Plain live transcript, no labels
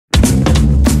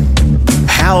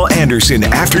Hal Anderson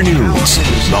Afternoons,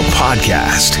 the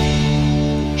podcast.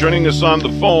 Joining us on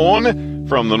the phone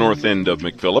from the north end of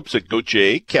McPhillips at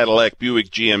Gauthier Cadillac Buick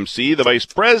GMC, the Vice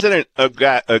President of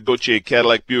Gauthier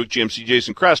Cadillac Buick GMC,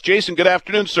 Jason Cross. Jason, good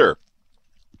afternoon, sir.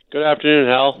 Good afternoon,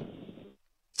 Hal.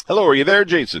 Hello, are you there,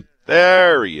 Jason?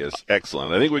 There he is.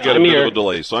 Excellent. I think we got a bit of a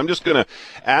delay, so I'm just going to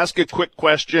ask a quick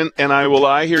question, and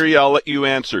I hear you. I'll let you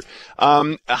answer.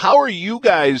 How are you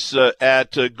guys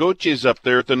at Gauthier's up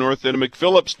there at the north end of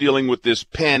McPhillips dealing with this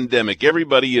pandemic?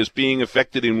 Everybody is being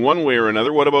affected in one way or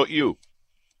another. What about you?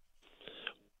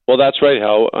 Well, that's right,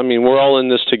 Hal. I mean, we're all in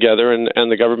this together,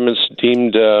 and the government's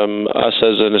deemed us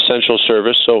as an essential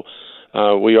service, so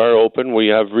we are open. We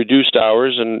have reduced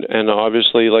hours, and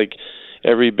obviously, like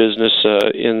every business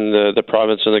in the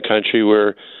province and the country,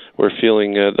 we're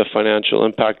feeling the financial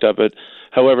impact of it.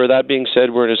 However, that being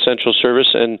said, we're an essential service,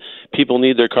 and people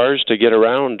need their cars to get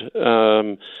around.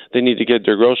 They need to get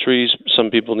their groceries.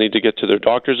 Some people need to get to their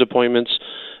doctor's appointments.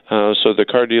 So the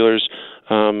car dealers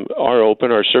are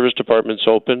open. Our service department's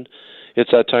open. It's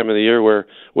that time of the year where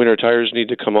winter tires need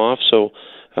to come off. So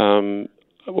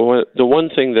the one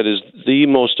thing that is the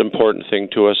most important thing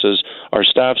to us is our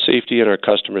staff safety and our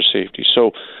customer safety.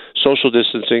 So social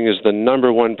distancing is the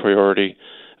number one priority.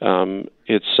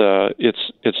 It's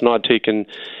not taken.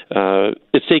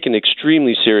 It's taken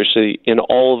extremely seriously in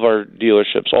all of our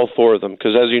dealerships, all four of them.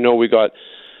 Because as you know, we got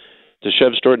the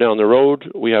Chev store down the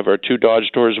road. We have our two Dodge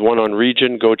stores, one on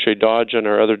Region, Gauthier Dodge, and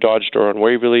our other Dodge store on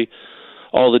Waverly.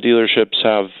 All the dealerships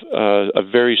have a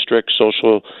very strict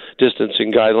social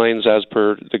distancing guidelines as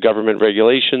per the government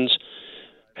regulations.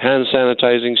 Hand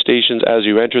sanitizing stations as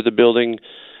you enter the building.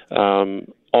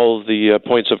 All of the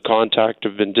points of contact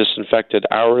have been disinfected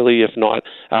hourly, if not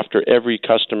after every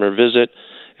customer visit.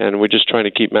 And we're just trying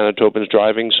to keep Manitobans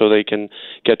driving so they can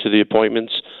get to the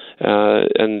appointments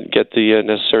and get the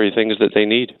necessary things that they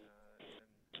need.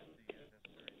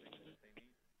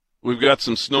 We've got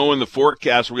some snow in the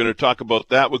forecast. We're going to talk about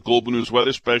that with Global News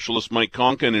weather specialist Mike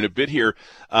Conkin in a bit here.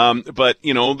 But,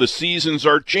 you know, the seasons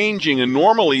are changing, and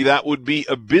normally that would be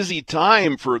a busy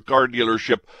time for a car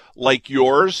dealership like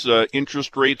yours.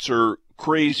 Interest rates are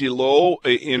crazy low,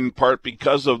 in part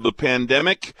because of the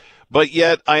pandemic. But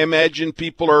yet I imagine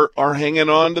people are hanging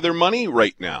on to their money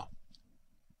right now.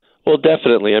 Well,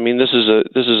 definitely. I mean, this is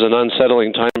an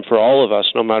unsettling time for all of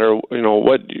us, no matter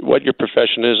what your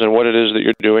profession is and what it is that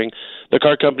you're doing. The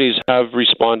car companies have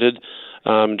responded.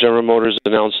 General Motors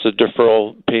announced a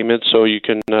deferral payment, so you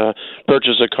can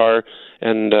purchase a car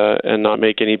and not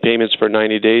make any payments for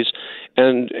 90 days.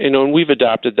 And we've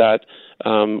adapted that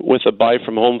with a buy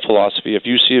from home philosophy. If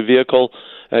you see a vehicle,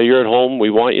 you're at home.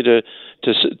 We want you to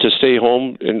stay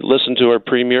home and listen to our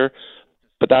premier.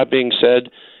 But that being said,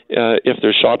 if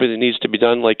there's shopping that needs to be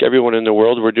done, like everyone in the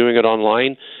world, we're doing it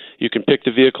online. You can pick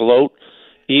the vehicle out,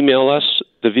 email us.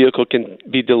 The vehicle can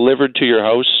be delivered to your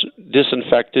house,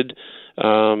 disinfected.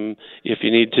 If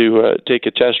you need to take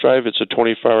a test drive, it's a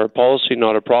 24-hour policy,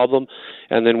 not a problem.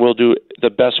 And then we'll do the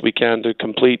best we can to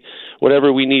complete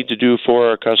whatever we need to do for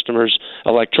our customers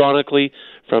electronically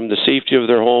from the safety of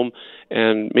their home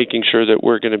and making sure that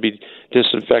we're going to be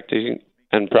disinfecting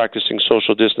and practicing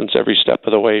social distance every step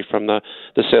of the way from the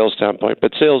sales standpoint.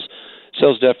 But sales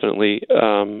definitely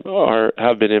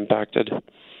have been impacted.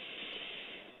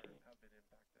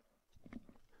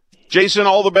 Jason,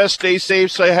 all the best. Stay safe.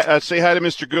 Say hi to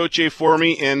Mr. Gauthier for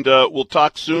me, and we'll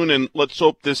talk soon. And let's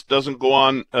hope this doesn't go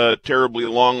on terribly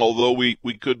long, although we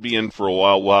could be in for a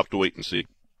while. We'll have to wait and see.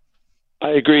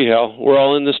 I agree, Hal. We're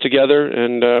all in this together,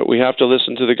 and we have to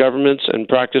listen to the governments and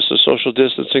practice the social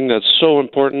distancing. That's so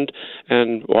important.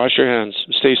 And wash your hands.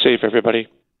 Stay safe, everybody.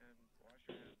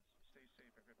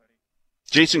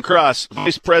 Jason Cross,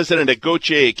 Vice President at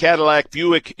Gauthier Cadillac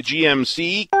Buick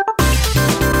GMC.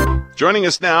 Joining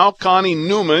us now, Connie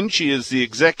Newman. She is the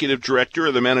Executive Director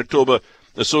of the Manitoba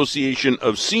Association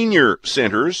of Senior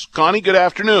Centers. Connie, good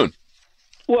afternoon.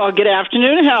 Well, good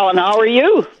afternoon, Helen. How are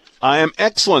you? I am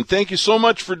excellent. Thank you so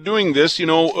much for doing this. You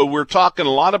know, we're talking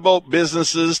a lot about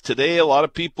businesses today. A lot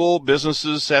of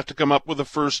businesses have to come up with you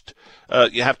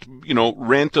have to,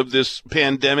 rent of this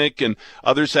pandemic, and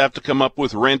others have to come up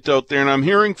with rent out there. And I'm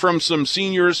hearing from some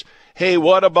seniors, hey,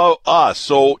 what about us?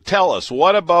 So tell us,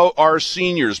 what about our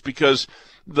seniors? Because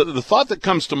the thought that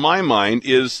comes to my mind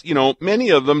is, many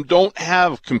of them don't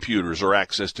have computers or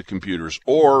access to computers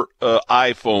or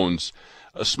iPhones.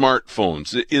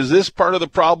 Smartphones. Is this part of the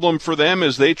problem for them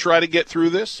as they try to get through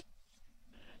this?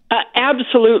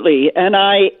 Absolutely, and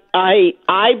I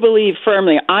believe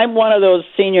firmly. I'm one of those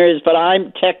seniors, but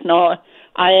I'm techno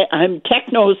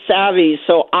savvy,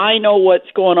 so I know what's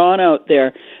going on out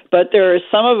there. but there are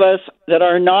some of us that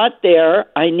are not there.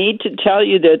 I need to tell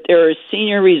you that there are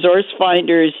senior resource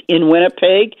finders in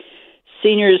Winnipeg,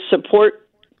 senior support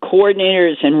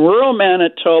coordinators in rural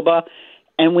Manitoba,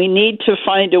 and we need to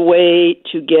find a way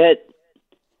to get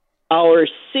our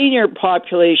senior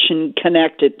population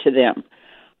connected to them.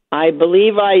 I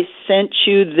believe I sent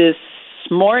you this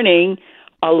morning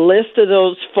a list of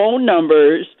those phone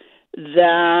numbers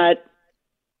that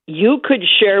you could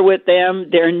share with them.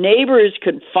 Their neighbors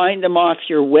could find them off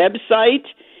your website,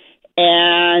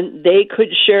 and they could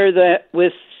share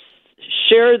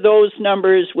those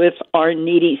numbers with our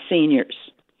needy seniors.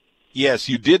 Yes,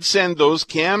 you did send those.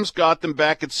 Cam's got them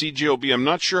back at CJOB. I'm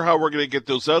not sure how we're going to get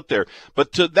those out there.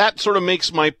 But that sort of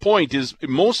makes my point is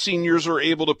most seniors are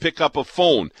able to pick up a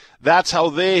phone. That's how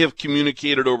they have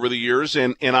communicated over the years.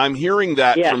 And I'm hearing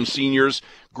that from seniors.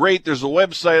 Great, there's a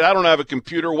website. I don't have a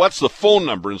computer. What's the phone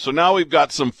number? And so now we've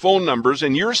got some phone numbers.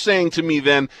 And you're saying to me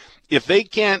then, if they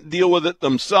can't deal with it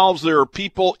themselves, there are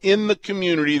people in the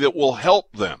community that will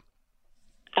help them.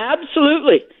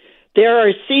 Absolutely. There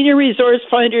are senior resource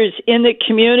finders in the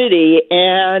community,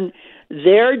 and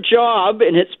their job,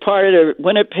 and it's part of the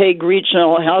Winnipeg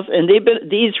Regional Health, and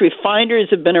these finders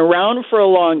have been around for a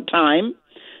long time,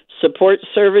 support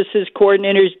services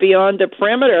coordinators beyond the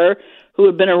perimeter who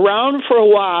have been around for a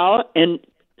while, and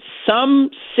some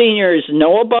seniors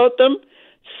know about them,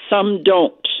 some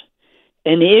don't.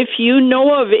 And if you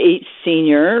know of a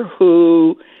senior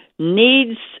who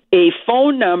needs a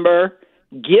phone number,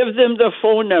 give them the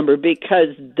phone number, because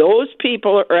those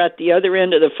people are at the other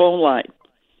end of the phone line.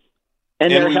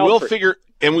 And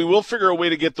we will figure a way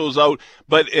to get those out.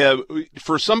 But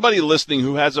for somebody listening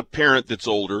who has a parent that's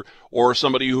older, or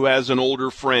somebody who has an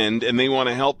older friend, and they want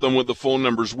to help them with the phone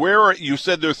numbers, you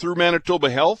said they're through Manitoba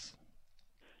Health?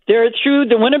 They're through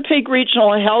the Winnipeg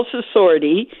Regional Health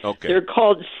Authority. Okay. They're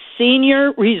called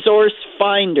Senior Resource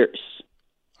Finders.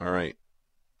 All right.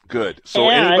 Good. So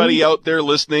anybody out there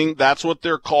listening, that's what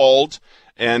they're called,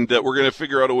 and we're going to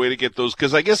figure out a way to get those,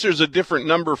 because I guess there's a different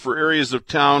number for areas of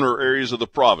town or areas of the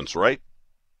province, right?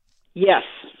 Yes.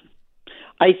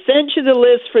 I sent you the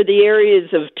list for the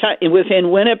areas of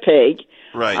within Winnipeg.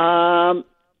 Right.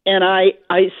 And I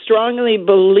strongly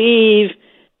believe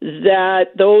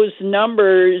that those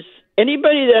numbers,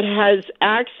 anybody that has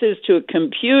access to a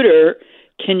computer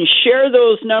can share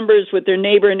those numbers with their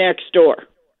neighbor next door.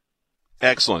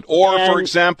 Excellent. Or, for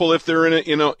example, if they're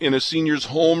in a senior's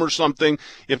home or something,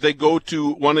 if they go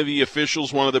to one of the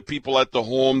officials, one of the people at the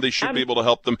home, they should be able to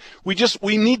help them. We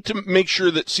need to make sure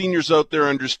that seniors out there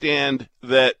understand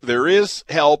that there is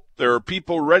help. There are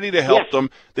people ready to help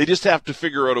them. They just have to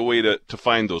figure out a way to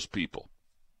find those people.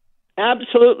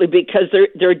 Absolutely, because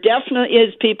there definitely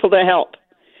is people to help.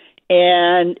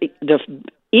 And the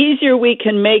easier we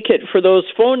can make it for those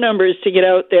phone numbers to get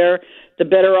out there, the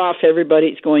better off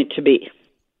everybody's going to be.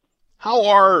 How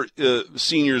are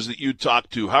seniors that you talk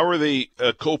to, how are they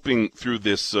coping through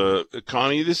this,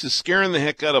 Connie? This is scaring the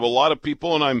heck out of a lot of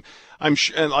people, and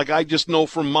I just know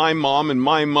from my mom and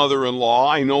my mother-in-law,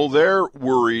 I know they're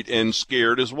worried and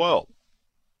scared as well.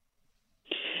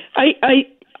 I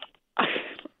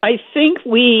think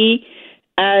we,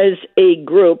 as a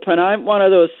group, and I'm one of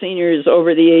those seniors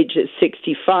over the age of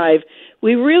 65,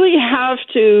 we really have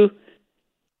to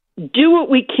do what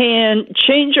we can,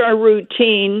 change our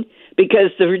routine,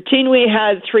 because the routine we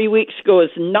had 3 weeks ago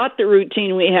is not the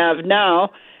routine we have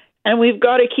now, and we've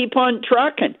got to keep on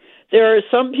trucking. There are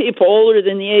some people older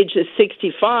than the age of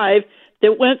 65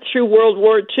 that went through World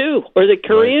War II or the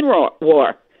Korean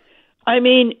War. I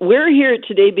mean, we're here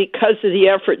today because of the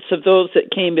efforts of those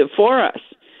that came before us.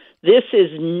 This is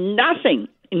nothing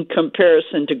in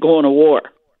comparison to going to war.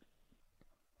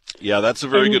 Yeah, that's a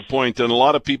very good point, and a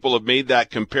lot of people have made that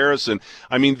comparison.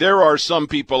 I mean, there are some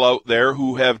people out there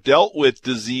who have dealt with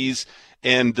disease,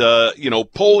 and,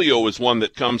 polio is one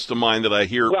that comes to mind that I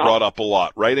hear brought up a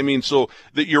lot, right? I mean, so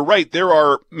that you're right, there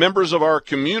are members of our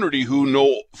community who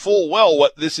know full well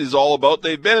what this is all about.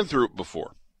 They've been through it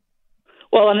before.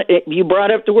 Well, and you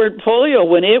brought up the word polio.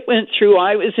 When it went through,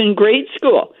 I was in grade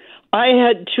school. I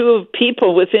had two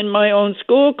people within my own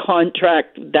school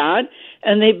contract that,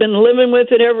 and they've been living with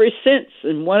it ever since.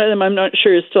 And one of them, I'm not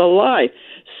sure, is still alive.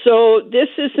 So this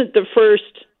isn't the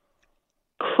first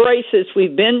crisis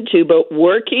we've been to, but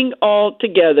working all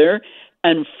together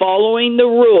and following the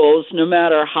rules, no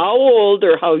matter how old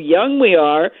or how young we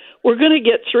are, we're going to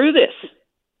get through this.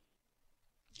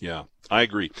 Yeah, I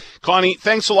agree. Connie,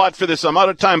 thanks a lot for this. I'm out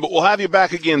of time, but we'll have you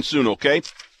back again soon, okay?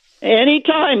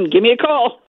 Anytime. Give me a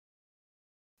call.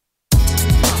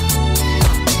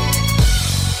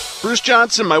 Bruce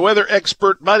Johnson, my weather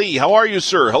expert buddy. How are you,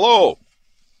 sir? Hello.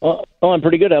 Well, I'm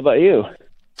pretty good. How about you?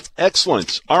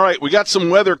 Excellent. All right, we got some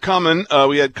weather coming.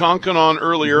 We had Konkin on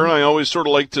earlier, and I always sort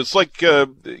of like to, it's like,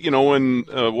 when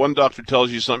one doctor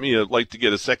tells you something, you like to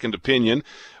get a second opinion.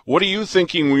 What are you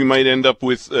thinking we might end up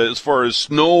with as far as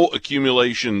snow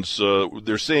accumulations?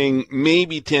 They're saying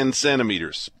maybe 10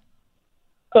 centimeters.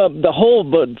 But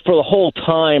for the whole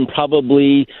time,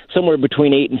 probably somewhere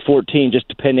between 8 and 14, just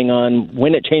depending on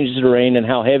when it changes to rain and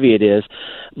how heavy it is.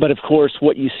 But of course,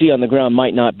 what you see on the ground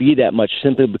might not be that much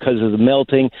simply because of the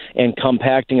melting and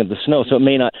compacting of the snow. So it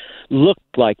may not look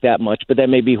like that much, but that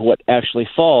may be what actually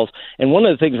falls. And one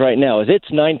of the things right now is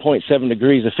it's 9.7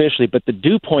 degrees officially, but the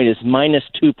dew point is minus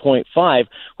 2.5,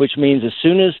 which means as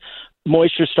soon as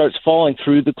moisture starts falling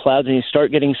through the clouds and you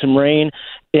start getting some rain,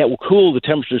 it will cool the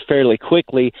temperatures fairly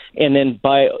quickly, and then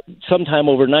by sometime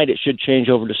overnight it should change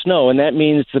over to snow, and that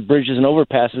means the bridges and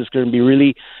overpasses are going to be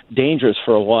really dangerous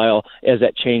for a while as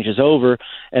that changes over,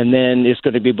 and then it's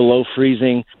going to be below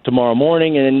freezing tomorrow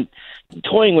morning and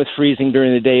toying with freezing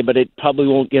during the day, but it probably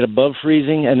won't get above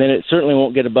freezing, and then it certainly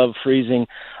won't get above freezing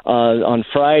on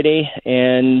Friday,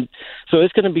 and so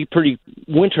it's going to be pretty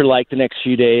winter-like the next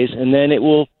few days, and then it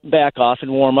will back off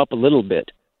and warm up a little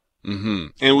bit. Mm-hmm.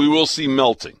 And we will see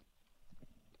melting.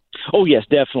 Oh, yes,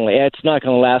 definitely. It's not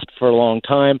going to last for a long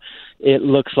time. It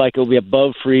looks like it'll be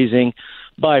above freezing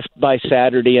by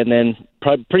Saturday, and then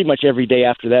pretty much every day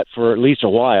after that for at least a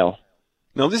while.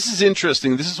 Now, this is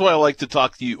interesting. This is why I like to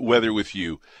talk to you, weather with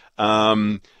you,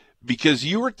 because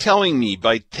you were telling me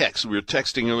by text, we were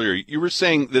texting earlier, you were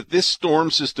saying that this storm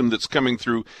system that's coming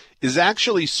through is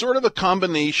actually sort of a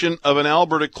combination of an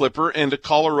Alberta Clipper and a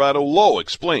Colorado low.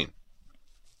 Explain.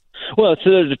 Well, so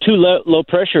there's the two low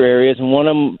pressure areas, and one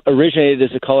of them originated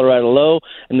as a Colorado low,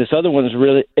 and this other one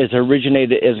is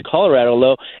originated as a Colorado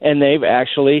low, and they've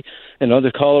actually,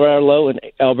 the Colorado low and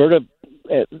Alberta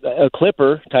a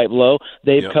Clipper type low,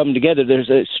 they've come together. There's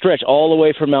a stretch all the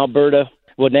way from Alberta.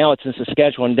 Well, now it's in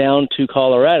Saskatchewan down to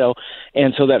Colorado,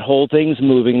 and so that whole thing's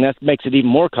moving. That makes it even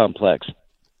more complex.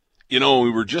 We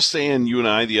were just saying, you and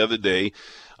I, the other day,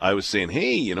 I was saying,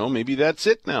 hey, maybe that's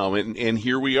it now. And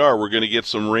here we are. We're going to get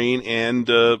some rain and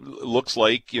looks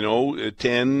like,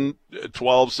 10,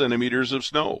 12 centimeters of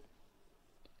snow.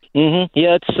 Mm-hmm.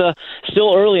 Yeah, it's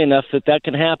still early enough that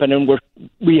can happen, and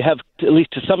we have, at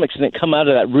least to some extent, come out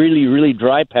of that really, really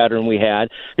dry pattern we had.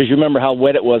 Because you remember how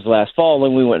wet it was last fall,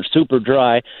 and we went super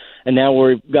dry, and now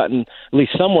we've gotten at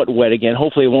least somewhat wet again.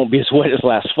 Hopefully it won't be as wet as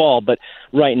last fall, but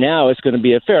right now it's going to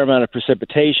be a fair amount of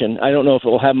precipitation. I don't know if it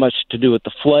will have much to do with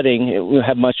the flooding. It will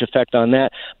have much effect on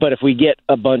that, but if we get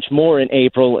a bunch more in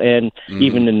April and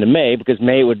even into May, because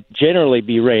May would generally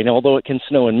be rain, although it can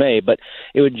snow in May, but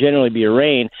it would generally be a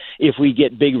rain. If we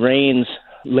get big rains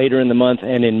later in the month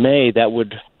and in May, that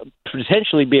would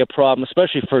potentially be a problem,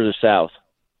 especially further south.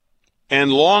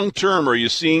 And long-term, are you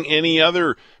seeing any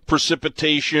other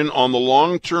precipitation on the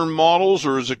long-term models,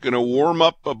 or is it going to warm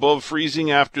up above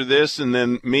freezing after this, and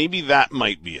then maybe that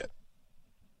might be it?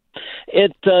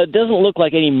 It doesn't look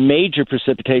like any major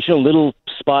precipitation, little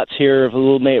spots here of a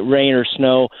little rain or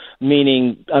snow,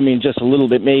 just a little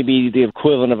bit, maybe the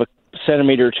equivalent of a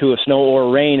centimeter or two of snow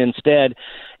or rain instead.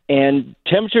 And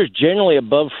temperatures generally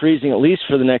above freezing, at least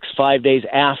for the next 5 days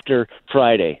after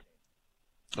Friday.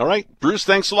 All right. Bruce,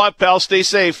 thanks a lot, pal. Stay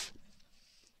safe.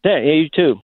 Yeah, you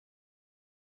too.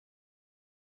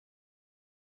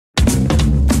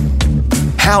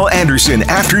 Hal Anderson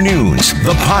Afternoons,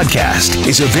 the podcast,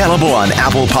 is available on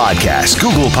Apple Podcasts,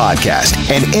 Google Podcasts,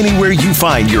 and anywhere you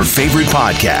find your favorite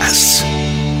podcasts.